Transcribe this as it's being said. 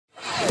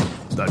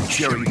The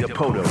Jerry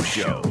Dipoto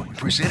Show,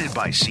 presented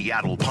by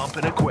Seattle Pump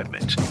and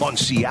Equipment on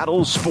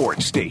Seattle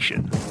Sports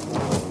Station.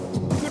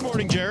 Good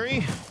morning,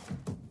 Jerry.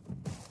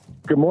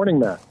 Good morning,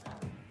 Matt.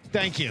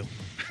 Thank you.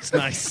 It's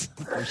nice.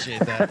 Appreciate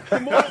that. The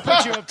more I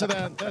put you up to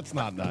that, that's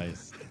not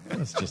nice.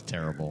 That's just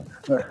terrible.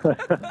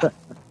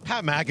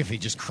 Pat McAfee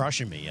just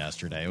crushing me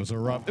yesterday. It was a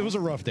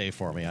rough day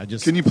for me.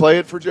 Can you play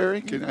it for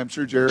Jerry? I'm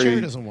sure Jerry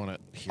doesn't want to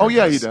hear Oh,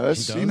 yeah, this. he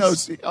does. He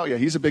knows. Oh, yeah,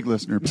 he's a big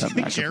listener, Pat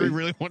McAfee. Jerry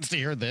really wants to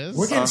hear this?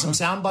 We're getting some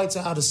sound bites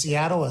out of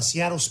Seattle, a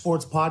Seattle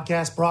sports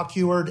podcast. Brock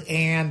Heward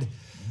and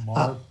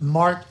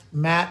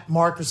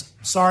Marcus.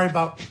 Sorry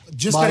about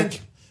just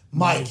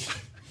Mike.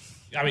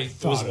 I mean,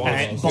 it was one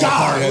of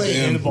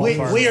those.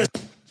 We are.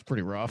 It's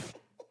pretty rough.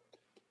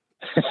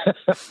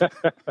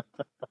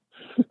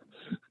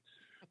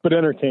 But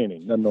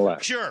entertaining,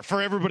 nonetheless. Sure,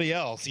 for everybody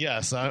else,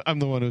 yes. I'm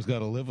the one who's got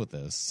to live with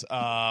this.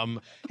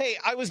 Hey,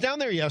 I was down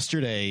there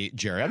yesterday,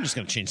 Jerry. I'm just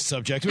going to change the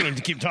subject. We don't have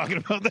to keep talking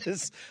about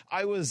this.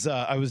 I was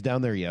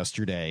down there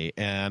yesterday,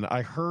 and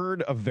I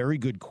heard a very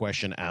good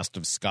question asked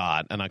of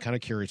Scott, and I'm kind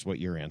of curious what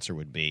your answer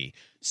would be.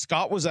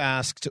 Scott was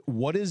asked,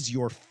 what is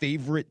your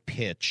favorite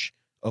pitch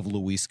of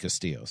Luis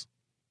Castillo's?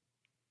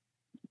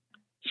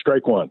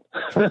 Strike one.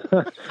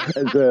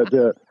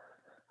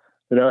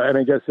 And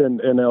I guess in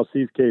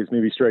LC's case,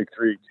 maybe strike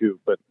three too.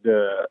 But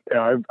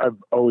I'm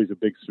always a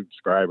big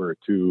subscriber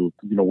to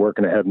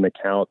working ahead in the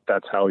count.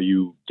 That's how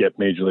you get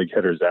major league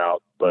hitters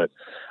out. But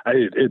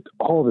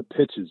all the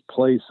pitches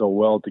play so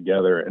well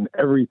together, and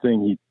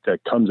everything that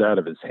comes out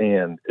of his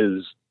hand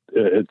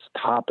it's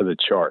top of the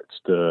charts.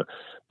 The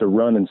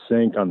run and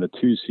sink on the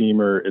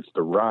two-seamer, it's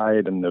the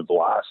ride and the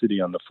velocity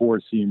on the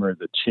four-seamer.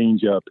 The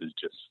changeup is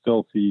just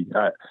filthy.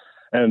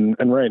 And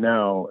right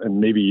now,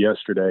 and maybe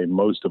yesterday,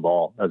 most of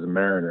all, as a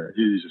Mariner,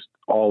 he's just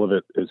all of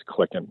it is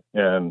clicking,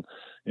 and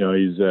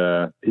he's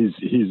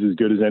as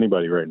good as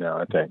anybody right now,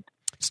 I think.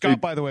 Scott,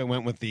 by the way,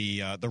 went with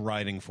the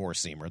riding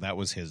four-seamer. That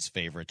was his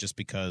favorite, just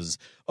because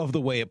of the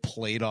way it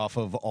played off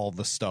of all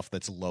the stuff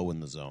that's low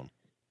in the zone.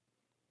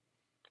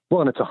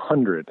 Well, and it's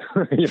 100.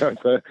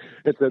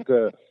 It's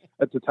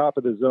at the top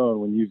of the zone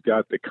when you've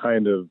got the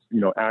kind of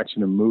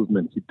action and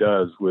movement he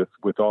does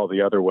with all the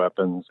other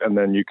weapons, and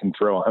then you can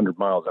throw 100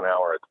 miles an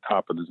hour at the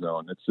top of the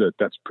zone.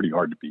 That's pretty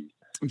hard to beat.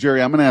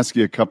 Jerry, I'm going to ask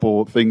you a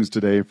couple things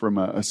today from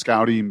a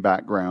scouting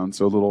background,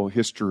 so a little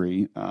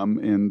history,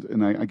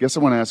 and I guess I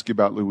want to ask you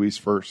about Luis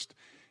first.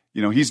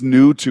 He's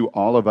new to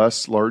all of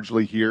us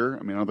largely here.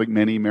 I mean, I don't think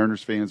many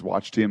Mariners fans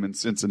watched him in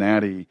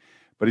Cincinnati,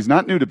 but he's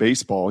not new to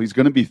baseball. He's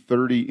going to be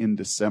 30 in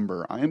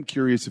December. I am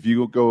curious if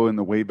you go in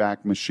the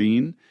Wayback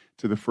Machine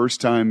to the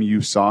first time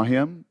you saw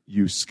him,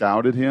 you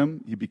scouted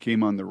him, he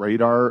became on the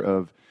radar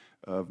of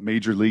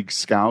Major League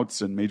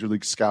scouts and Major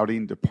League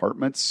scouting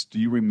departments. Do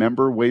you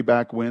remember way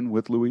back when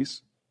with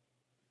Luis?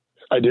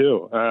 I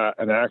do.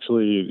 And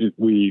actually,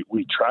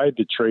 we tried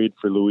to trade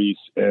for Luis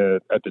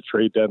at the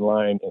trade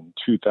deadline in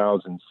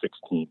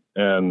 2016.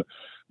 And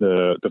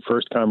the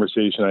first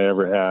conversation I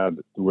ever had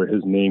where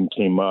his name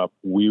came up,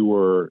 we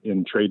were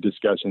in trade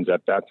discussions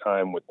at that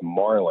time with the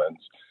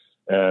Marlins.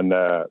 And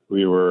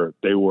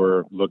they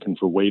were looking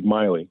for Wade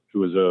Miley, who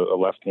was a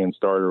left-hand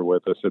starter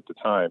with us at the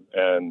time.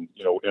 And,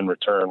 in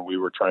return, we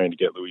were trying to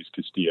get Luis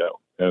Castillo.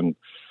 And,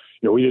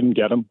 we didn't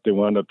get him. They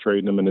wound up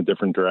trading him in a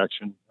different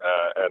direction.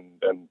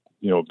 And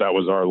that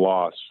was our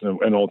loss.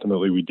 And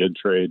ultimately, we did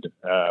trade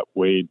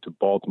Wade to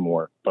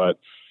Baltimore. But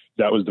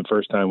that was the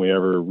first time we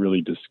ever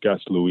really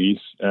discussed Luis.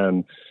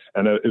 And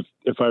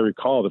if I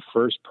recall, the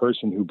first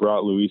person who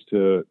brought Luis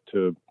to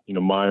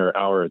my or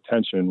our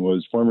attention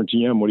was former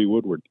GM Woody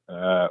Woodward,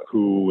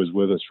 who was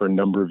with us for a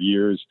number of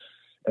years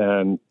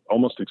and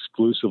almost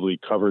exclusively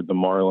covered the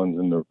Marlins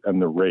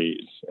and the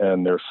Rays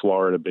and their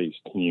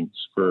Florida-based teams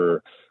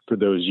for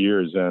those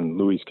years. And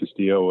Luis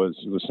Castillo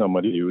was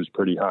somebody who was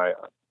pretty high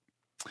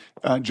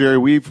on. Jerry,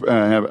 we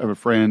have a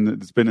friend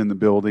that's been in the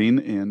building,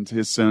 and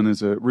his son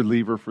is a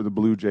reliever for the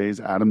Blue Jays,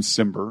 Adam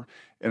Simber.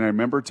 And I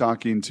remember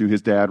talking to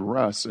his dad,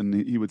 Russ, and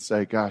he would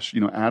say, gosh,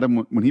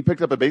 Adam, when he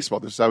picked up a baseball,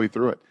 this is how he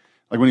threw it.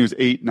 Like when he was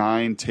 8,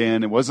 9,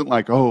 10, it wasn't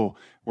like, oh,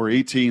 we're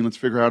 18, let's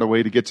figure out a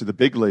way to get to the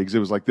big leagues. It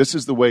was like, this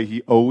is the way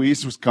he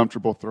always was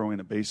comfortable throwing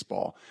a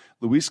baseball.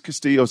 Luis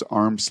Castillo's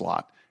arm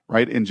slot,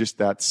 right, and just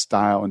that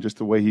style and just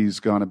the way he's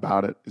gone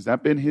about it. Has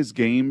that been his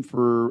game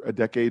for a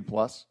decade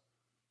plus?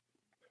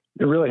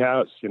 It really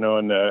has,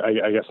 and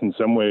I guess in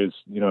some ways,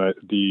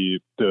 the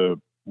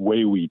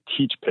way we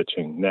teach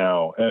pitching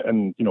now,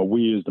 and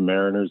we as the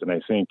Mariners, and I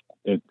think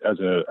it as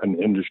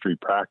an industry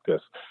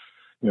practice,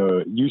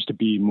 it used to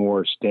be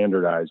more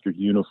standardized or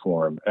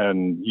uniform,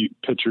 and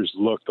pitchers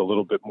looked a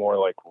little bit more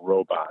like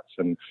robots,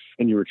 and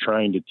you were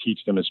trying to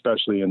teach them,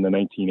 especially in the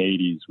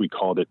 1980s, we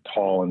called it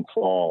tall and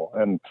fall,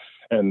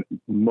 and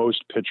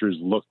most pitchers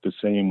looked the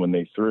same when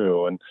they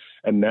threw, and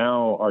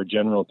now our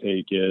general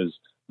take is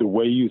the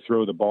way you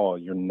throw the ball,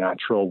 your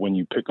natural, when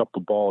you pick up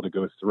a ball to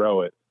go throw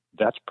it,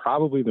 that's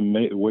probably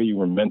the way you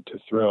were meant to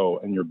throw,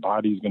 and your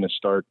body's going to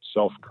start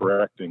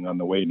self-correcting on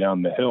the way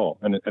down the hill,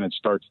 and it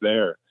starts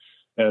there.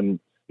 And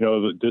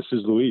this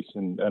is Luis,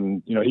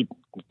 and he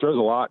throws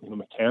a lot,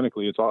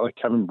 mechanically. It's a lot like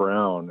Kevin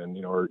Brown,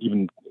 and or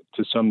even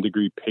to some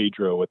degree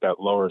Pedro with that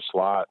lower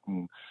slot,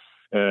 and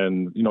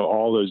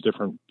all those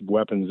different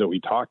weapons that we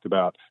talked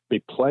about. They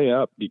play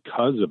up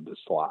because of the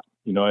slot.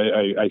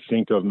 I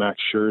think of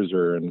Max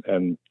Scherzer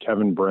and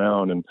Kevin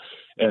Brown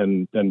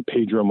and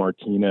Pedro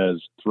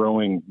Martinez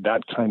throwing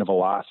that kind of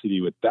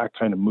velocity with that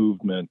kind of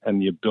movement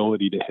and the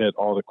ability to hit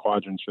all the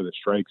quadrants for the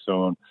strike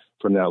zone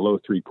from that low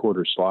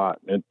 3/4 slot.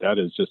 That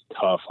is just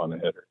tough on a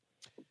hitter.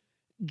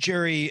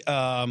 Jerry,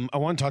 I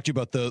want to talk to you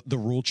about the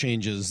rule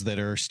changes that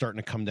are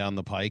starting to come down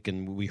the pike,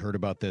 and we heard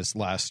about this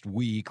last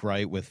week,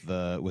 right? With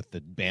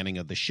the banning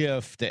of the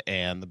shift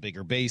and the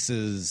bigger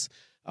bases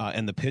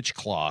and the pitch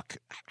clock.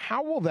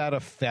 How will that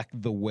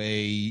affect the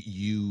way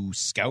you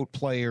scout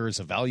players,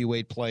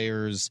 evaluate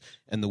players,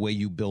 and the way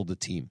you build a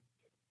team?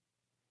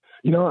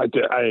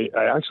 I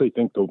actually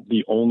think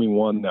the only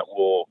one that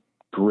will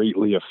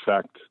greatly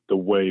affect the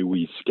way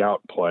we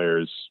scout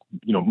players,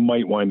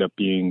 might wind up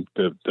being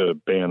the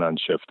ban on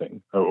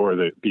shifting or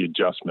the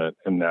adjustment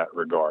in that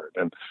regard.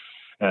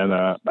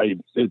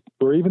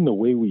 Or even the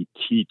way we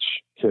teach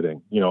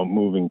hitting,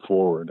 moving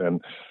forward.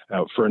 And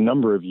for a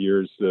number of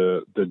years,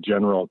 the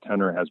general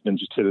tenor has been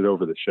just hit it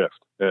over the shift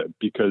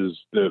because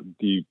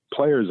the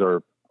players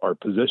are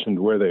positioned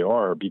where they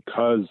are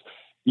because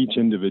each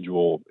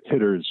individual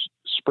hitter's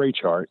spray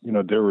chart,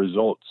 their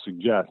results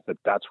suggest that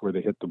that's where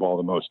they hit the ball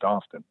the most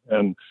often.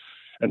 And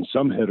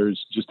some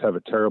hitters just have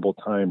a terrible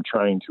time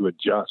trying to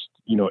adjust,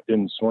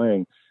 in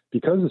swing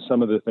because of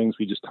some of the things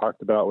we just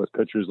talked about with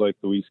pitchers like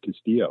Luis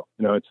Castillo.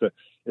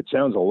 It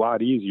sounds a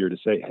lot easier to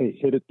say, hey,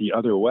 hit it the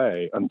other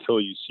way until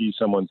you see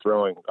someone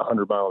throwing a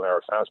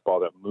 100-mile-an-hour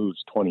fastball that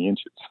moves 20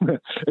 inches.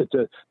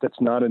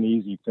 That's not an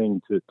easy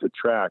thing to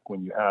track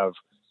when you have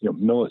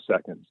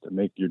milliseconds to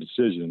make your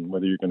decision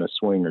whether you're going to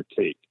swing or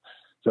take.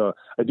 So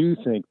I do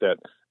think that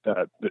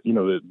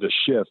the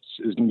shifts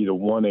is going to be the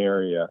one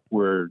area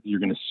where you're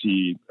going to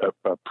see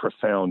a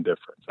profound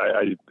difference.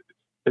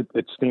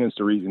 It stands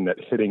to reason that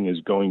hitting is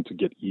going to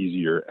get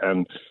easier,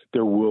 and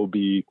there will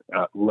be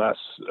less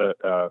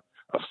a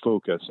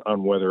focus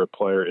on whether a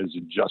player is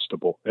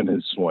adjustable in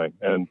his swing.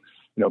 And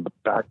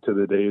back to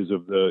the days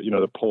of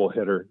the pull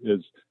hitter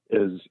is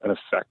an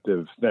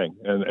effective thing,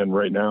 and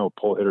right now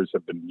pull hitters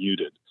have been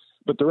muted.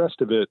 But the rest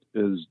of it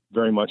is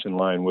very much in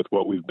line with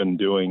what we've been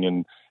doing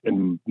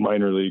in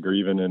minor league or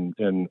even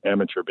in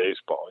amateur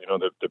baseball.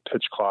 The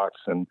pitch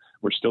clocks, and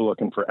we're still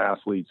looking for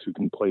athletes who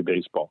can play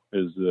baseball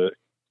is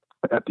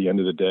at the end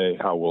of the day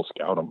how we'll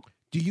scout them.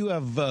 Do you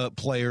have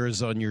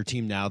players on your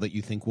team now that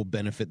you think will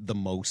benefit the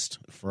most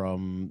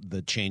from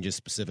the changes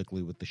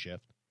specifically with the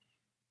shift?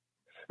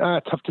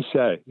 Tough to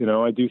say.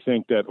 I do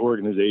think that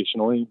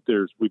organizationally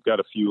we've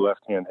got a few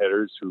left-hand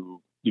hitters who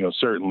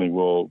certainly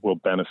will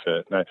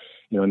benefit. And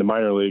in the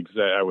minor leagues,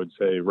 I would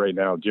say right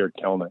now, Jared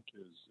Kelenic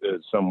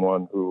is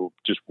someone who,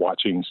 just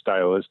watching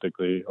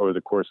stylistically over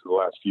the course of the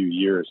last few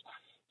years,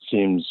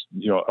 seems,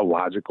 a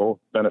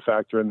logical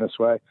benefactor in this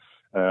way.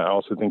 I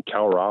also think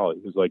Cal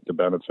Raleigh is like the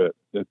benefit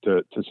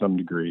to some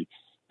degree.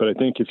 But I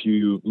think if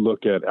you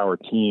look at our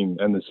team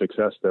and the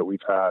success that we've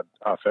had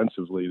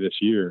offensively this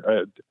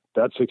year,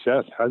 that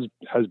success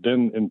has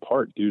been in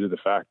part due to the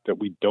fact that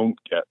we don't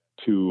get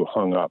too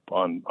hung up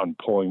on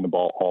pulling the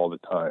ball all the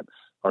time.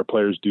 Our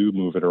players do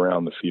move it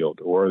around the field,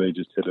 or they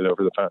just hit it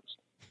over the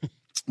fence.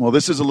 Well,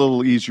 this is a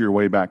little easier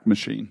way back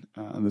machine.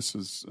 This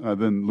is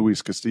than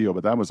Luis Castillo,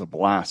 but that was a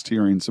blast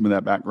hearing some of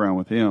that background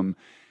with him.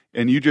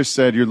 And you just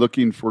said you're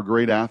looking for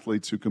great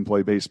athletes who can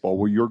play baseball.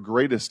 Well, your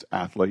greatest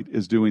athlete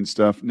is doing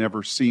stuff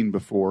never seen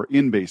before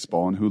in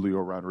baseball, and Julio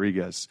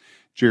Rodriguez.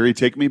 Jerry,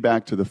 take me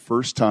back to the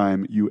first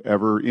time you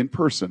ever in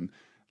person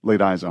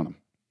laid eyes on him.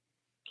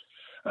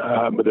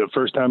 But the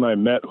first time I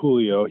met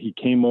Julio, he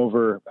came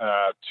over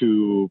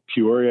to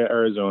Peoria,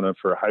 Arizona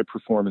for a high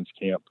performance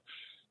camp.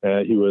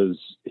 He was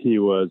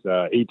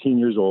 18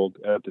 years old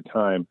at the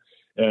time.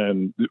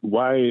 And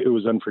why it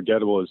was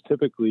unforgettable is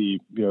typically,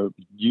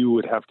 you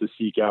would have to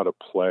seek out a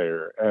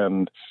player.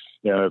 And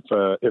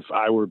if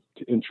I were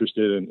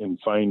interested in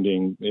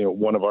finding,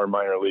 one of our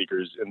minor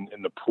leaguers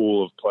in the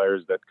pool of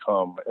players that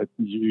come,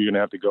 you're going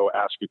to have to go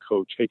ask a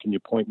coach, hey, can you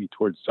point me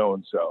towards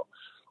so-and-so?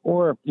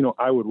 Or,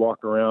 I would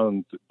walk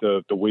around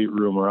the weight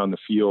room around the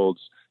fields,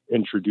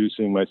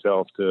 introducing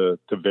myself to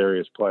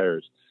various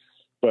players.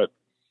 But,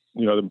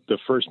 the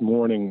first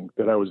morning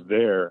that I was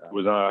there, I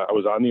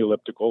was on the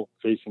elliptical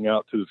facing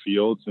out to the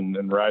fields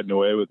and riding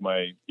away with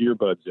my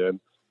earbuds in.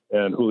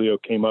 And Julio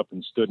came up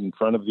and stood in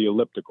front of the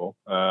elliptical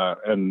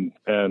and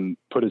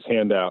put his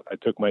hand out. I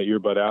took my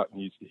earbud out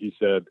and he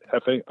said,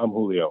 Jefe, I'm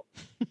Julio.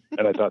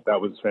 And I thought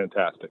that was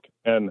fantastic.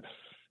 And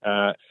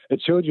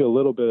it showed you a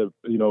little bit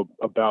of,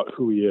 about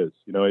who he is.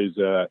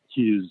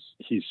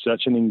 He's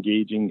such an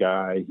engaging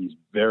guy. He's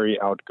very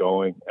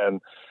outgoing.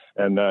 And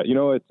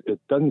it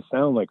doesn't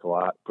sound like a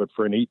lot, but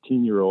for an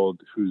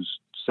 18-year-old whose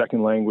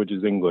second language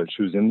is English,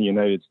 who's in the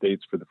United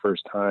States for the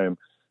first time,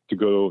 to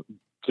go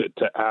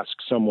to ask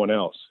someone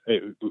else, hey,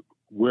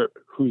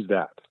 who's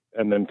that?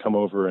 and then come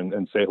over and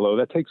say hello.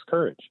 That takes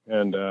courage.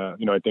 And,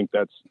 I think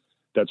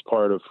that's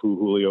part of who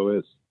Julio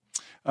is.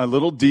 A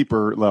little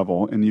deeper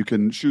level, and you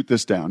can shoot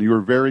this down. You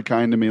were very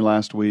kind to me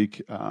last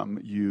week.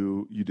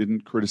 You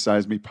didn't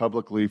criticize me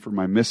publicly for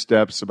my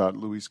missteps about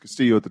Luis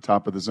Castillo at the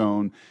top of the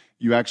zone.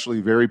 You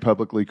actually very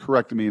publicly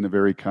corrected me in a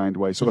very kind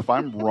way. So if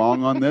I'm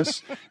wrong on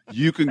this,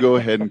 you can go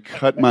ahead and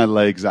cut my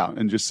legs out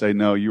and just say,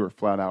 no, you were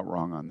flat out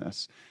wrong on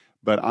this.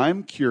 But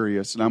I'm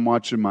curious, and I'm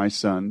watching my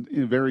son,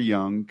 very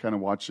young, kind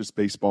of watch this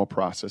baseball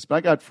process. But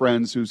I got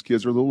friends whose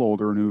kids are a little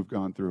older and who have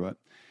gone through it.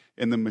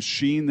 And the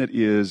machine that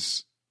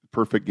is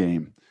Perfect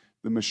Game,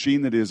 the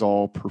machine that is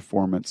all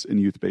performance in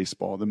youth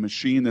baseball, the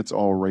machine that's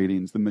all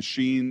ratings, the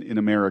machine in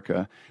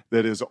America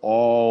that is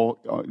all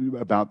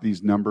about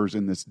these numbers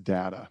and this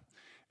data.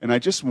 And I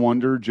just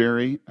wonder,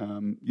 Jerry,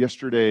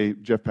 yesterday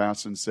Jeff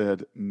Passan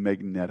said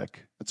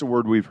magnetic. That's a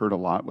word we've heard a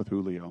lot with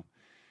Julio.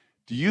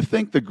 Do you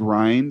think the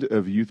grind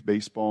of youth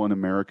baseball in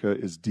America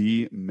is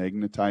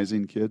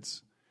demagnetizing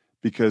kids?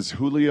 Because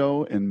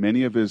Julio and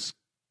many of his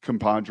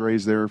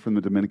compadres there from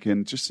the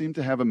Dominican just seem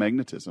to have a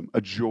magnetism,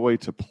 a joy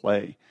to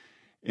play.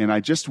 And I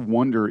just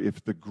wonder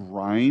if the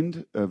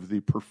grind of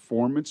the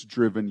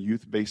performance-driven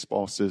youth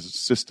baseball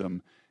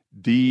system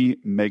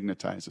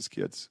demagnetizes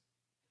kids.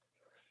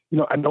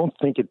 I don't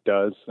think it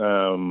does.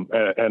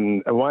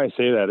 And why I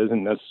say that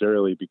isn't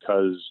necessarily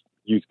because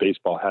youth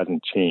baseball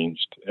hasn't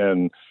changed.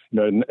 And,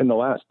 in the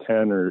last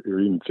 10 or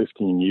even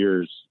 15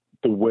 years,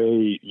 the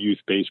way youth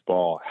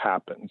baseball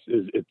happens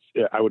is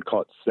I would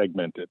call it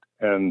segmented.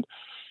 And,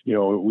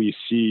 we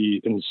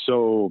see in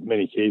so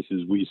many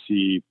cases, we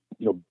see,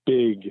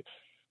 big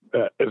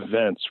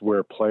events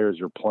where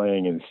players are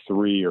playing in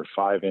 3 or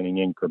 5 inning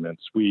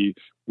increments. We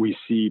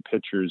see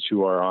pitchers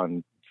who are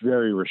on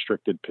very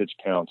restricted pitch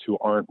counts who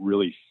aren't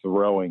really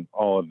throwing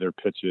all of their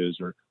pitches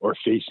or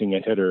facing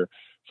a hitter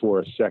for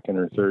a second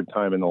or third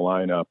time in the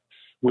lineup,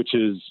 which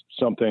is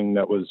something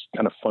that was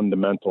kind of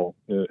fundamental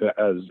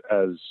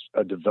as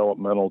a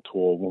developmental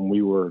tool when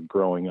we were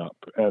growing up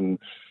and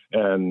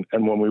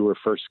when we were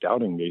first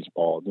scouting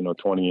baseball,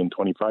 20 and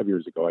 25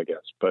 years ago, I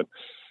guess. But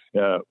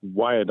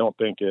why I don't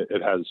think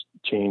it has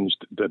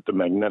changed the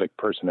magnetic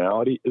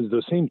personality is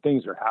the same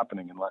things are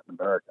happening in Latin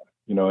America.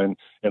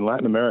 In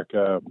Latin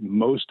America,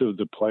 most of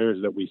the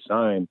players that we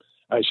sign,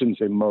 I shouldn't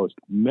say most,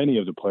 many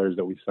of the players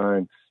that we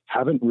sign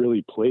haven't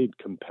really played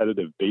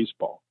competitive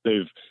baseball.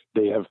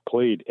 They have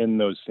played in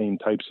those same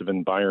types of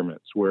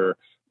environments where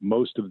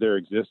most of their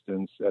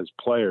existence as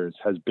players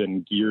has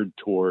been geared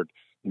toward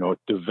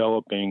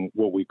developing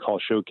what we call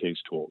showcase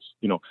tools,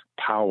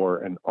 power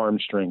and arm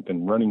strength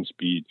and running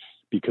speed,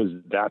 because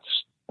that's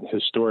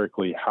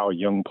historically how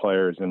young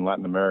players in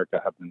Latin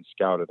America have been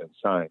scouted and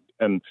signed.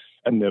 And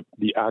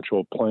the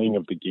actual playing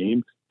of the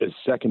game is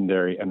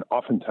secondary. And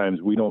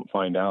oftentimes we don't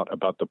find out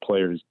about the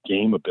player's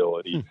game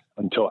ability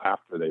until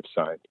after they've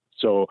signed.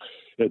 So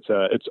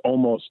it's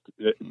almost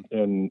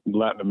in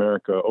Latin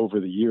America over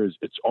the years,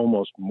 it's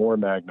almost more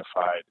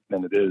magnified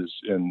than it is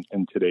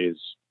in today's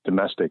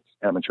domestic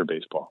amateur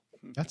baseball.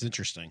 That's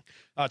interesting.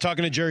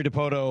 Talking to Jerry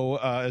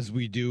Dipoto, as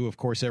we do, of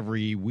course,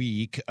 every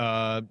week.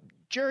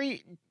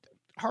 Jerry,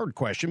 hard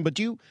question, but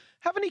do you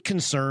have any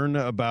concern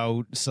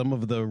about some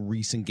of the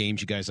recent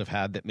games you guys have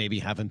had that maybe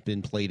haven't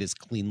been played as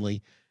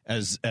cleanly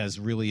as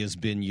really has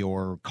been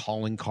your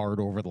calling card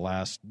over the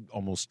last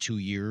almost 2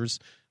 years?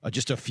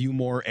 Just a few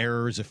more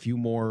errors, a few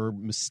more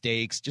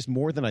mistakes, just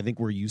more than I think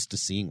we're used to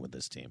seeing with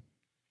this team.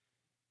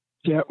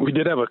 Yeah, we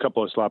did have a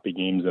couple of sloppy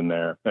games in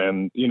there.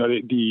 And,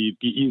 the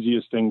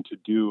easiest thing to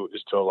do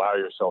is to allow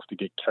yourself to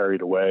get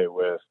carried away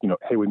with,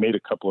 hey, we made a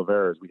couple of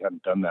errors. We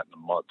hadn't done that in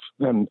a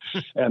month.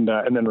 And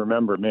then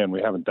remember, man,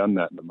 we haven't done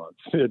that in a month.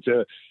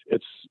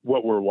 It's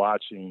what we're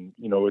watching,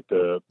 with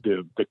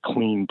the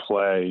clean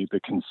play, the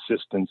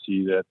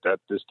consistency that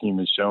this team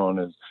has shown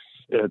is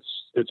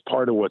it's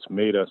part of what's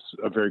made us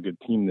a very good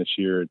team this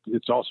year.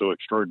 It's also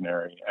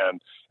extraordinary.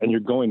 And you're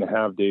going to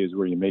have days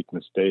where you make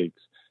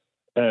mistakes.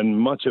 And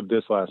much of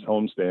this last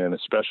homestand,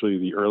 especially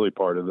the early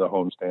part of the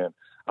homestand,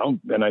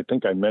 and I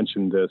think I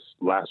mentioned this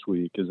last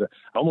week, is that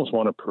I almost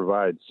want to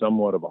provide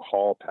somewhat of a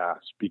hall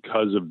pass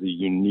because of the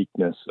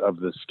uniqueness of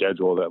the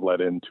schedule that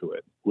led into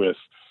it with,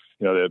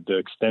 the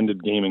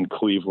extended game in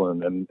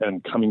Cleveland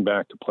and coming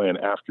back to play an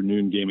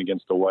afternoon game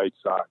against the White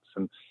Sox.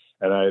 And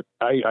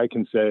I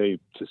can say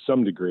to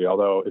some degree,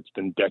 although it's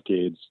been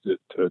decades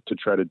to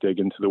try to dig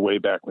into the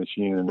Wayback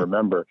Machine and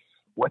remember,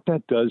 what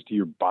that does to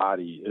your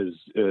body is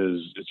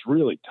it's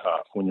really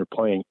tough when you're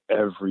playing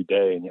every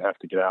day and you have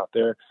to get out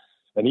there,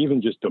 and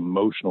even just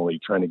emotionally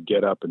trying to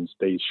get up and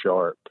stay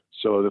sharp.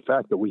 So the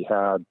fact that we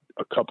had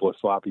a couple of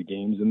sloppy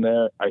games in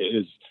there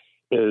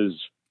is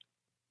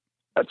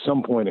at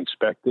some point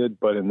expected,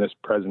 but in this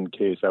present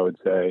case, I would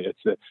say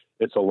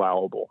it's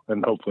allowable.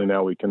 And hopefully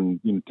now we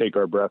can take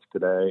our breath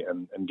today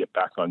and get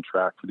back on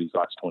track for these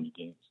last 20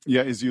 games.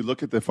 Yeah, as you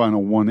look at the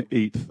final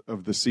 1/8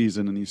 of the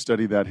season and you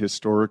study that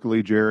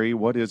historically, Jerry,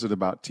 what is it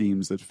about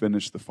teams that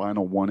finish the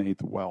final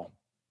 1/8 well?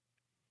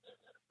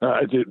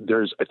 I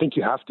think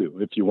you have to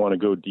if you want to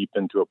go deep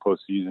into a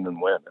postseason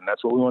and win, and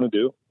that's what we want to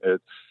do.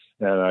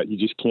 and you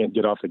just can't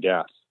get off the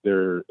gas.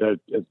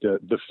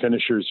 The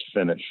finishers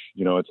finish.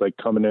 It's like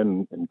coming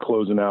in and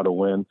closing out a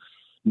win.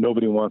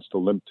 Nobody wants to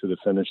limp to the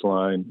finish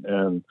line,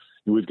 and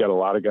we've got a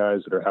lot of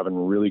guys that are having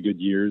really good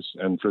years.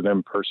 And for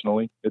them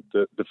personally,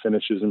 the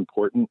finish is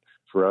important.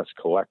 For us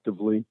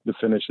collectively, the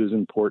finish is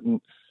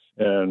important.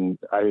 And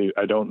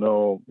I don't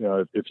know,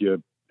 if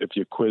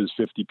you quiz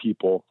 50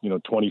 people,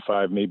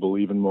 25 may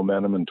believe in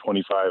momentum and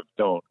 25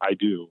 don't. I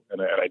do,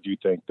 and I do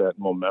think that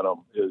momentum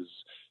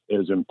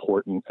is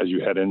important as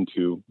you head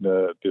into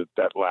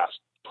that last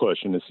push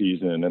in the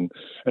season, and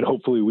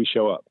hopefully we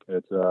show up.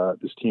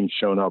 This team's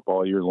shown up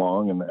all year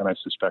long, and I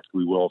suspect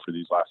we will for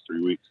these last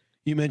 3 weeks.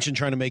 You mentioned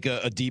trying to make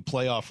a deep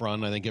playoff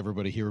run. I think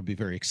everybody here would be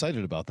very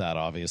excited about that,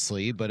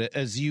 obviously. But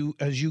as you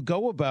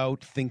go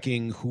about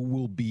thinking who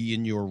will be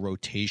in your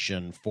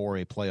rotation for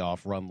a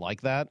playoff run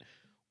like that,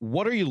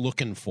 what are you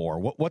looking for?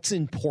 What's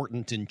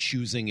important in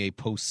choosing a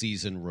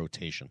postseason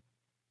rotation?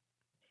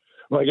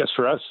 Well, I guess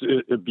for us,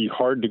 it'd be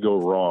hard to go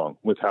wrong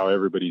with how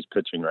everybody's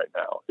pitching right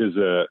now.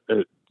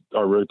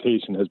 Our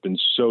rotation has been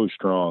so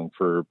strong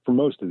for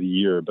most of the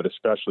year, but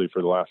especially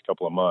for the last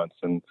couple of months,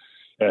 and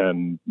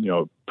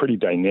pretty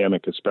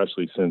dynamic,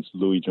 especially since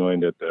Louis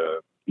joined at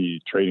the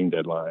trading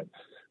deadline.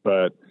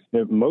 But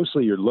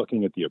mostly you're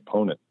looking at the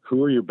opponent.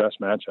 Who are your best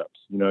matchups?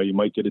 You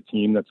might get a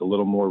team that's a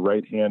little more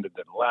right-handed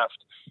than left,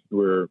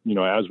 where,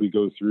 as we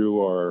go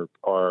through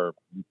our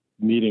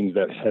meetings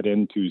that head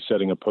into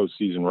setting a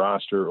postseason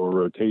roster or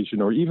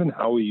rotation, or even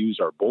how we use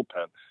our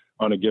bullpen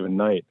on a given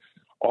night,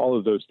 all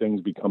of those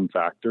things become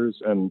factors.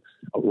 And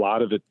a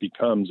lot of it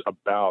becomes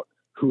about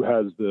who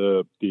has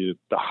the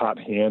hot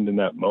hand in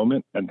that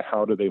moment and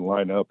how do they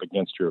line up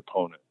against your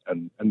opponent.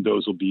 And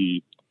those will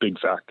be big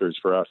factors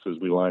for us as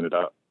we line it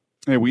up.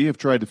 Hey, we have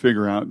tried to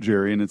figure out,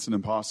 Jerry, and it's an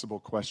impossible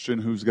question,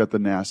 who's got the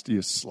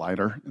nastiest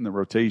slider in the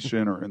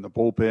rotation or in the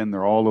bullpen.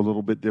 They're all a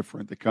little bit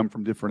different. They come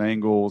from different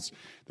angles.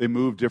 They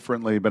move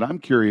differently. But I'm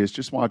curious,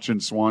 just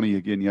watching Swanee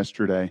again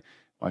yesterday.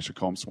 I should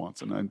call him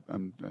Swanson.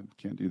 I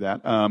can't do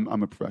that.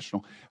 I'm a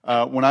professional.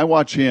 When I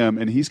watch him,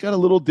 and he's got a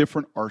little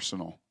different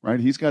arsenal, right?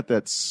 He's got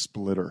that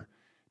splitter.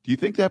 Do you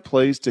think that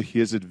plays to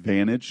his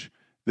advantage,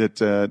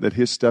 that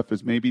his stuff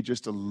is maybe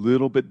just a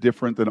little bit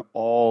different than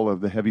all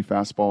of the heavy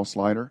fastball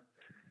slider?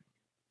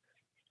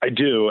 I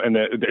do, and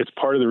it's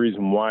part of the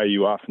reason why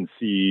you often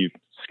see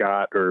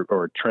Scott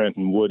or Trent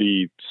and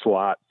Woody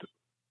slot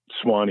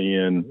Swanee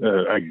in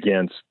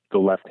against the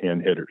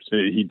left-hand hitters.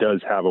 He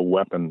does have a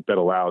weapon that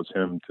allows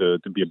him to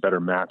be a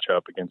better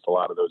matchup against a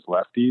lot of those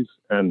lefties,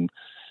 and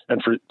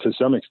to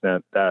some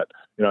extent that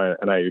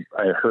and I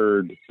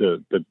heard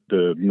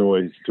the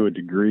noise to a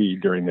degree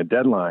during the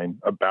deadline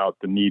about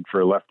the need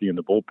for a lefty in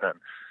the bullpen.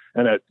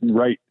 And at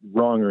right,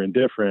 wrong, or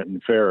indifferent,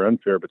 and fair or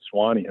unfair, but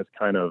Swanee has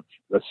kind of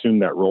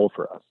assumed that role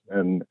for us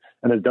and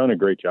has done a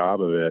great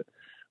job of it.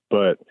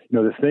 But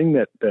the thing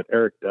that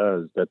Eric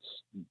does that's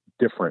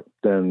different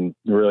than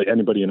really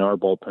anybody in our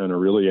bullpen or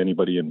really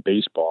anybody in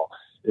baseball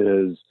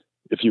is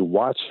if you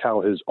watch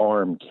how his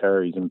arm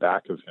carries in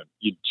back of him,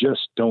 you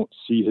just don't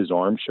see his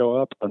arm show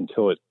up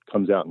until it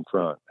comes out in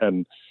front.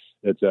 And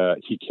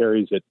he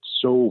carries it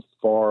so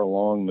far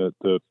along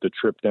the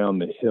trip down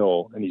the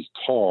hill, and he's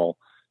tall.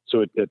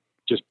 So it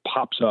just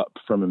pops up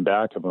from in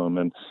back of him.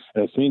 And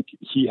I think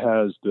he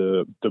has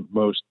the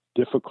most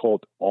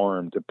difficult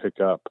arm to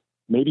pick up,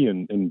 maybe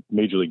in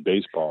Major League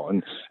Baseball.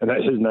 And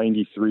that his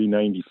 93,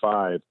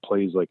 95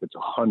 plays like it's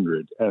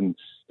 100. And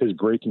his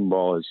breaking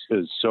ball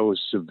is so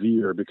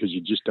severe because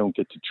you just don't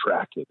get to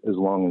track it as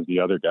long as the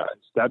other guys.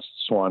 That's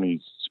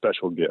Swanee's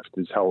special gift,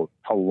 is how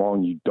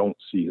long you don't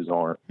see his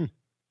arm.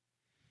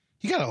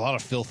 You got a lot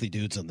of filthy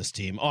dudes on this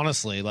team,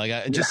 honestly. Like,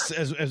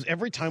 as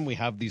every time we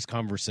have these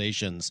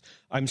conversations,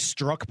 I'm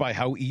struck by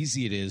how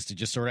easy it is to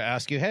just sort of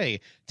ask you, "Hey,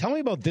 tell me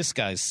about this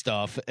guy's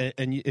stuff,"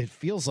 and it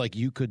feels like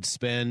you could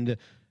spend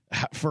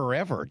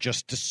forever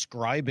just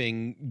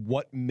describing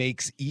what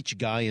makes each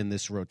guy in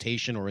this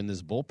rotation or in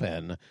this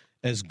bullpen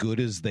as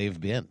good as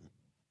they've been.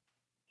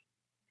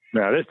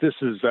 Now, this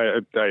is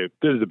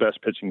the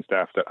best pitching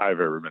staff that I've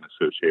ever been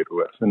associated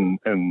with, and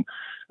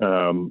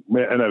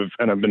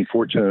I've been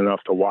fortunate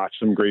enough to watch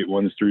some great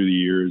ones through the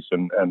years,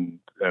 and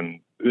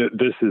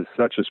this is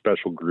such a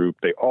special group.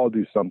 They all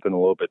do something a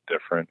little bit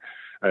different.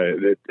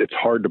 It's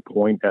hard to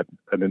point at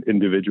an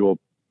individual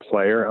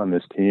player on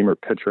this team or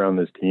pitcher on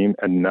this team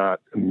and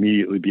not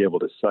immediately be able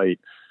to cite,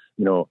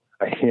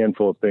 a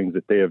handful of things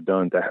that they have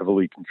done to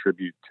heavily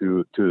contribute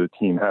to the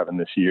team having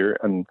this year.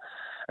 And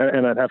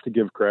I'd have to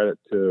give credit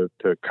to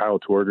Kyle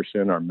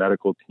Torgerson, our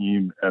medical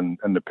team, and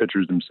the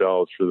pitchers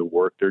themselves for the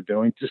work they're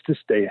doing just to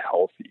stay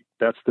healthy.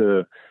 That's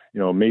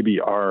maybe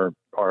our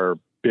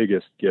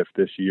biggest gift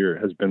this year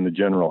has been the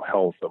general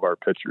health of our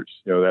pitchers.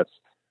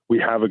 We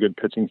have a good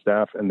pitching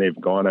staff, and they've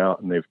gone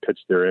out and they've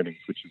pitched their innings,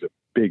 which is a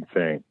big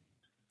thing.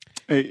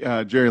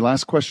 Hey, Jerry,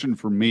 last question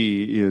for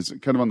me is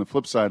kind of on the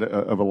flip side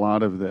of a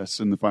lot of this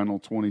in the final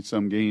 20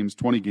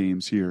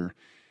 games here.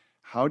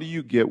 How do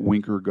you get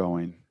Winker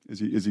going?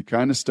 Is he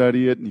kind of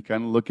study it and you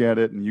kind of look at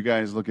it and you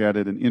guys look at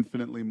it in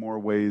infinitely more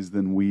ways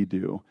than we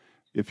do?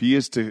 if he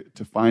is to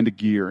find a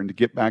gear and to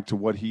get back to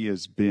what he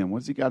has been, what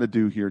does he got to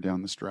do here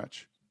down the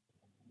stretch?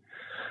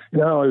 It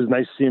was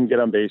nice to see him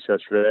get on base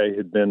yesterday.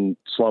 He'd been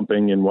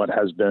slumping in what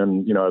has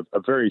been, a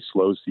very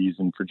slow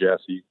season for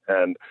Jesse,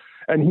 and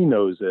he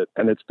knows it,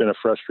 and it's been a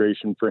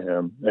frustration for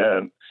him.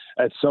 And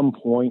at some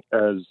point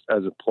as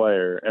a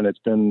player, and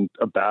it's been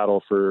a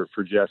battle for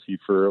Jesse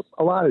for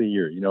a lot of the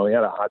year. He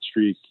had a hot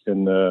streak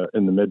in the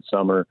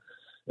midsummer.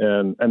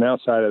 And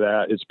outside of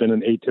that, it's been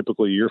an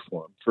atypical year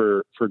for him,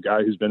 for a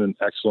guy who's been an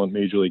excellent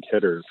major league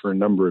hitter for a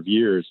number of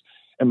years.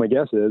 And my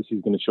guess is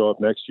he's going to show up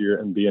next year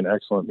and be an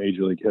excellent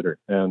major league hitter.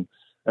 And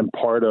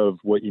part of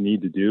what you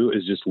need to do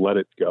is just let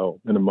it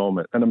go in a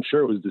moment. And I'm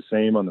sure it was the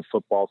same on the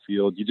football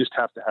field. You just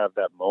have to have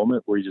that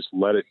moment where you just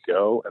let it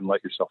go and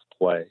let yourself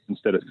play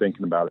instead of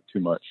thinking about it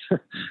too much.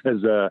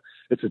 It's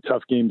a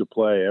tough game to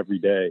play every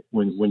day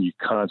when you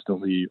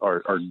constantly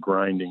are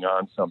grinding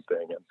on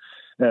something.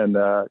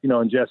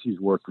 And Jesse's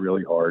worked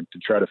really hard to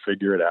try to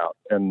figure it out.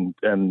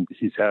 And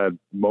he's had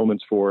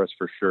moments for us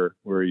for sure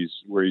where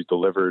he's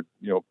delivered,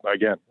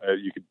 again,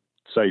 you could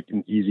cite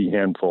an easy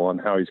handful on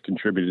how he's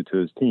contributed to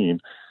his team.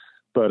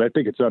 But I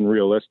think it's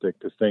unrealistic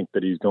to think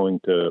that he's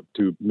going to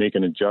make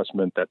an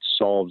adjustment that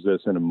solves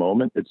this in a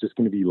moment. It's just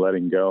going to be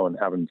letting go and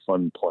having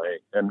fun playing.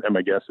 And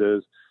my guess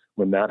is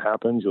when that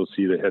happens, you'll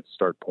see the hits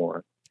start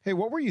pouring. Hey,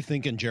 what were you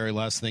thinking, Jerry,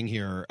 last thing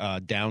here,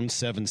 down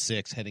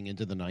 7-6 heading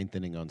into the ninth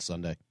inning on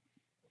Sunday?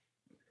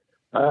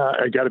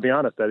 I got to be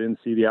honest. I didn't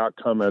see the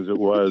outcome as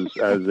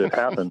it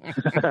happened.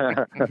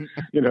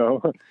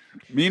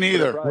 Me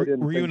neither.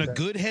 Were you in a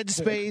good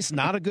headspace?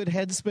 Not a good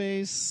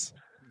headspace?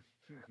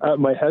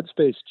 My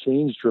headspace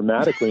changed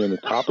dramatically in the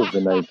top of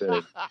the ninth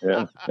inning.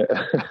 Yeah,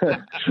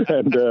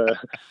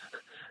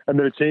 and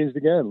then it changed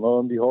again. Lo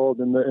and behold,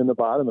 in the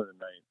bottom of the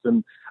ninth.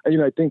 And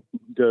I think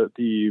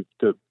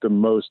the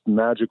most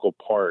magical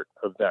part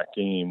of that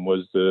game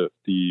was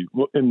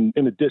in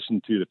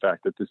addition to the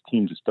fact that this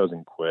team just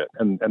doesn't quit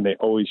and they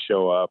always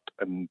show up,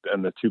 and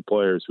the two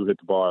players who hit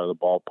the ball out of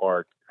the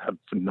ballpark have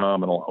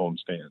phenomenal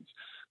homestands.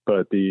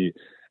 But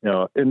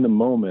in the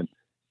moment,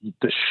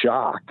 the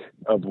shock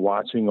of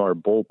watching our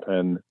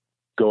bullpen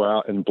go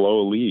out and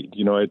blow a lead,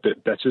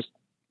 that's just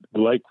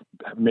like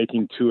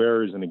making two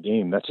errors in a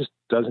game. That just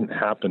doesn't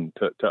happen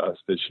to us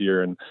this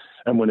year. And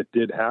when it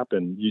did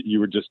happen,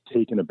 you were just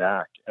taken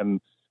aback. And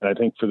I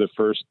think for the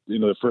first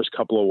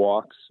couple of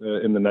walks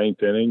in the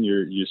ninth inning,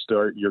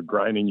 you're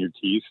grinding your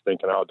teeth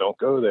thinking, oh, don't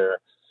go there.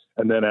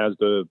 And then as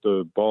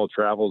the ball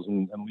travels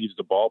and leaves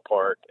the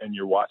ballpark and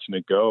you're watching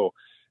it go,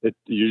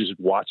 you're just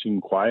watching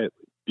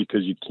quietly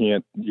because you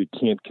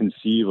can't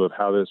conceive of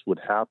how this would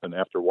happen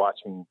after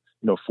watching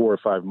 4 or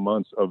 5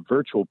 months of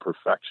virtual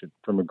perfection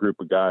from a group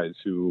of guys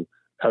who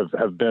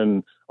have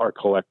been our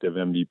collective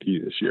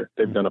MVP this year.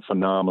 They've done a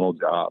phenomenal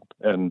job.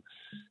 And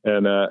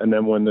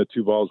then when the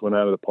two balls went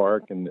out of the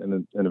park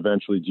and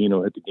eventually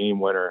Gino hit the game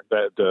winner,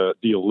 that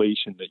the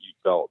elation that you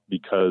felt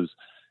because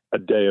a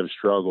day of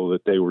struggle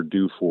that they were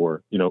due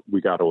for,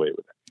 we got away with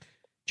it.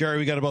 Jerry,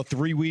 we got about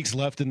 3 weeks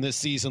left in this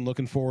season.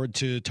 Looking forward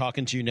to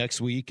talking to you next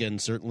week and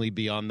certainly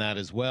beyond that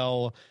as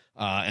well.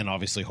 And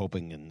obviously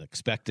hoping and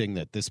expecting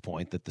at this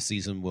point that the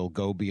season will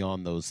go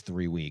beyond those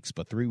 3 weeks.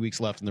 But 3 weeks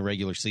left in the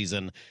regular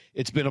season.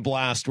 It's been a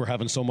blast. We're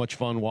having so much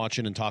fun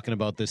watching and talking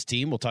about this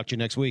team. We'll talk to you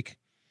next week.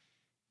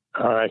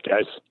 All right,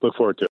 guys. Look forward to it.